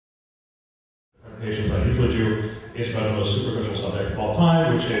presentations I usually do is about the most superficial subject of all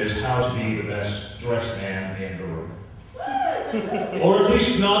time, which is how to be the best dressed man in the room. Or at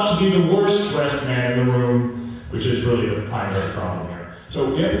least not to be the worst dressed man in the room, which is really the primary problem here.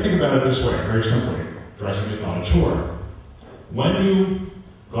 So you have to think about it this way, very simply. Dressing is not a chore. When you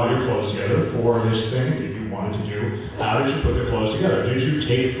got your clothes together for this thing that you wanted to do, how did you put the clothes together? Did you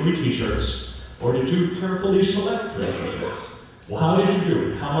take 3 t-shirts, or did you carefully select 3 t-shirts? Well, how did you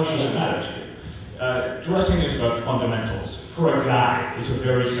do it? How much does it matter to you? Dressing is about fundamentals. For a guy, it's a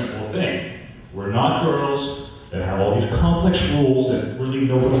very simple thing. We're not girls that have all these complex rules that really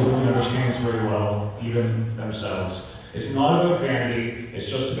nobody really understands very well, even themselves. It's not about vanity, it's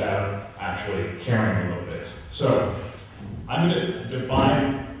just about actually caring a little bit. So, I'm going to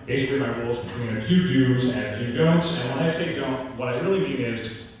divide basically my rules between a few do's and a few don'ts, and when I say don't, what I really mean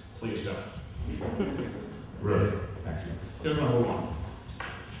is, please don't. Really, thank you. Here's number 1.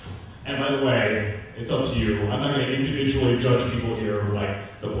 And by the way, it's up to you. I'm not going to individually judge people here with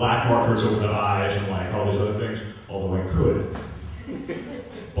like the black markers over the eyes and like all these other things, although I could.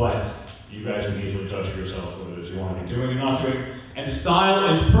 But you guys can easily judge for yourselves what it is you want to be doing and not doing. And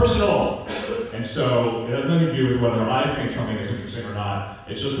style is personal. And so it has nothing to do with whether I think something is interesting or not.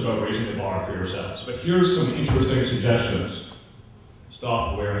 It's just about raising the bar for yourselves. But here's some interesting suggestions.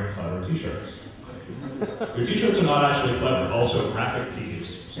 Stop wearing clever t-shirts. Your t-shirts are not actually clever. Also, graphic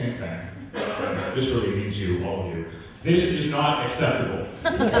tees, same thing. This really means you, all of you. This is not acceptable.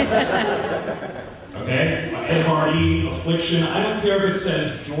 Okay? Ed Hardy, Affliction. I don't care if it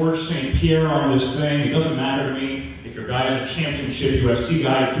says George St. Pierre on this thing. It doesn't matter to me. If your guy is a championship UFC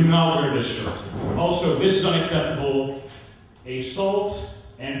guy, do not wear this shirt. Also, this is unacceptable. Assault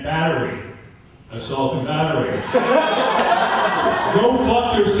and battery. Assault and battery. Go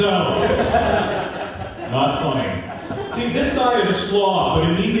fuck yourself. Not funny. See, this guy is a slob, but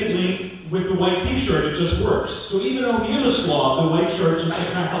immediately with the white t-shirt, it just works. So even though he is a slob, the white shirt just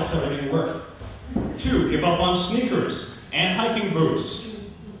kind of helps everything work. 2, give up on sneakers and hiking boots.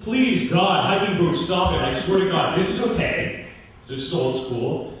 Please, God, hiking boots, stop it. I swear to God, this is okay. This is old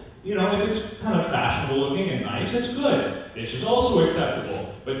school. You know, if it's kind of fashionable looking and nice, it's good. This is also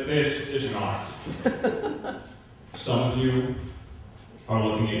acceptable, but this is not. Some of you are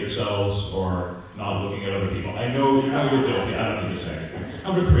looking at yourselves or not looking at other people. I know you're guilty. I don't need to say anything.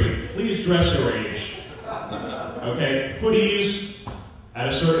 Number 3, please dress your age. Okay? Hoodies at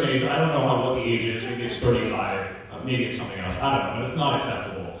a certain age. I don't know what the age is. Maybe it's 35. Maybe it's something else. I don't know. But it's not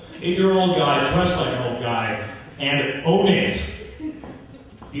acceptable. If you're an old guy, dress like an old guy and own it.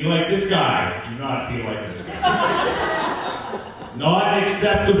 Be like this guy. Do not be like this guy. Not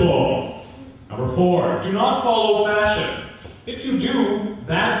acceptable. Number 4, do not follow fashion. If you do,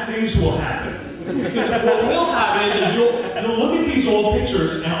 bad things will happen. Because what will happen is you'll look at these old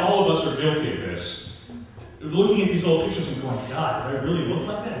pictures, and all of us are guilty of this. You're looking at these old pictures and going, God, did I really look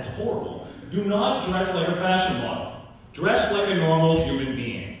like that? It's horrible. Do not dress like a fashion model. Dress like a normal human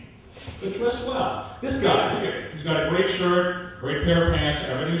being. But dress well. This guy, look at him. He's got a great shirt, great pair of pants,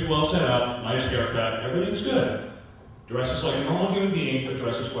 everything's well set up, nice haircut, everything's good. Dresses like a normal human being, but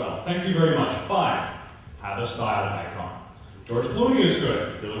dresses well. Thank you very much. 5, have a style icon. George Clooney is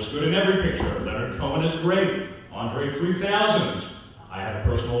good. He looks good in every picture. Leonard Cohen is great. Andre 3000. I have a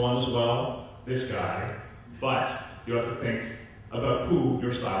personal one as well. This guy. But you have to think about who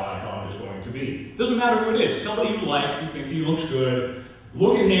your style icon is going to be. It doesn't matter who it is. Somebody you like, you think he looks good.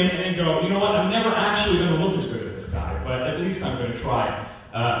 Look at him and go, you know what? I'm never actually going to look as good as this guy, but at least I'm going to try.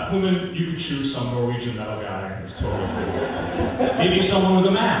 Human, you could choose some Norwegian metal guy. It's totally cool. Maybe someone with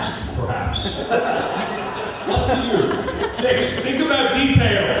a mask, perhaps. Up to you. 6, think about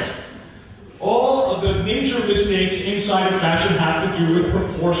details. All of the major mistakes inside of fashion have to do with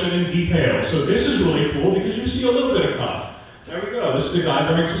proportion and detail. So this is really cool because you see a little bit of cuff. There we go. This is the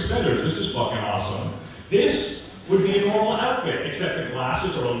guy wearing suspenders. This is fucking awesome. This would be a normal outfit, except the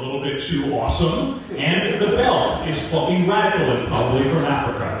glasses are a little bit too awesome, and the belt is fucking radical and probably from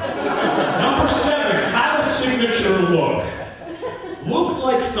Africa. Number 7, have a signature look. Look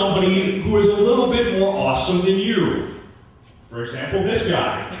like somebody who is a little bit more awesome than you. For example, this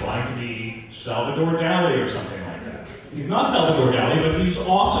guy, trying to be Salvador Dali or something like that. He's not Salvador Dali, but he's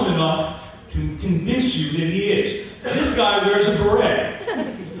awesome enough to convince you that he is. This guy wears a beret.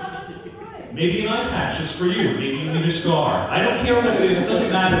 Maybe an eye patch is for you. Maybe you need a scar. I don't care what it is. It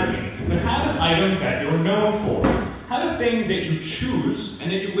doesn't matter to me. But have an item that you're known for. Have a thing that you choose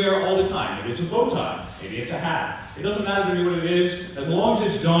and that you wear all the time. Maybe it's a bow tie. Maybe it's a hat. It doesn't matter to me what it is, as long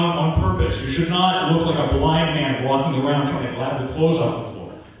as it's done on purpose. You should not look like a blind man walking around trying to grab the clothes off the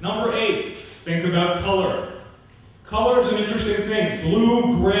floor. Number 8, think about color. Color is an interesting thing.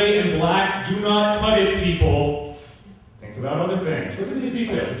 Blue, gray, and black do not Other things. Look at these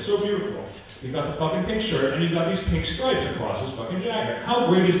details. It's so beautiful. You've got the fucking pink shirt, and you've got these pink stripes across his fucking jacket. How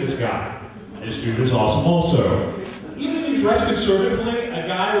great is this guy? This dude is awesome also. Even if you dress conservatively, a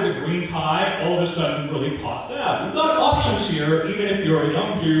guy with a green tie all of a sudden really pops out. We've got options here. Even if you're a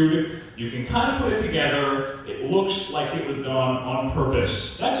young dude, you can kind of put it together. It looks like it was done on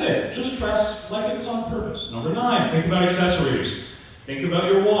purpose. That's it. Just dress like it was on purpose. Number 9, think about accessories. Think about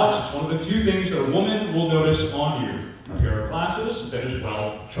your watch. It's one of the few things that a woman will notice on you. A pair of glasses that is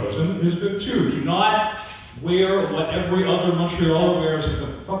well chosen is good too. Do not wear what every other Montrealer wears with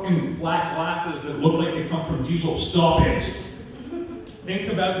the fucking black glasses that look like they come from Diesel. Stop it.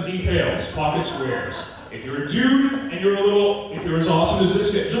 Think about the details. Pocket squares. If you're a dude and if you're as awesome as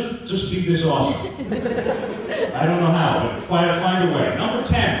this guy, just be this awesome. I don't know how, but find a way. Number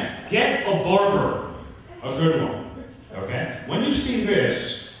 10, get a barber. A good one. Okay? When you see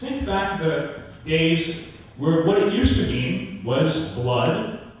this, think back to the days where what it used to mean was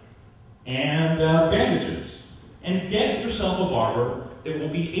blood and bandages. And get yourself a barber that will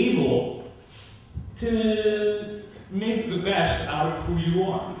be able to make the best out of who you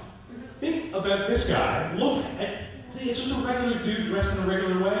are. Think about this guy. Look at, it's just a regular dude dressed in a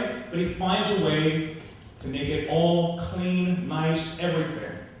regular way, but he finds a way to make it all clean, nice,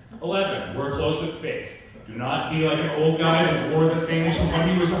 everything. 11, wear clothes that fit. Do not be like an old guy that wore the things from when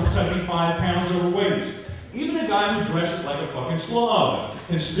he was 75 pounds overweight. Even a guy who dresses like a fucking slob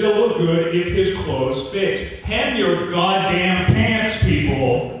can still look good if his clothes fit. Hem your goddamn pants,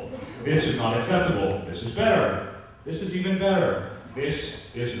 people. This is not acceptable. This is better. This is even better.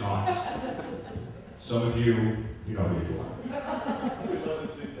 This is not. Some of you know who you are.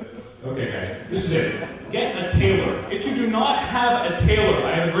 Okay, guys, this is it. Get a tailor. If you do not have a tailor,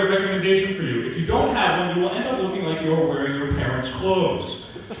 I have a great recommendation for you. If you don't have one, you will end up looking like you're wearing your parents' clothes.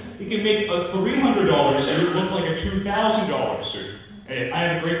 You can make a $300 suit look like a $2,000 suit. I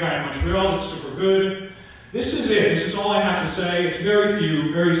have a great guy in Montreal that's super good. This is it. This is all I have to say. It's very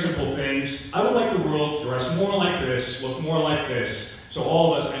few, very simple things. I would like the world to dress more like this, look more like this, so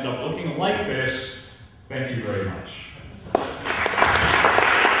all of us end up looking like this. Thank you very much.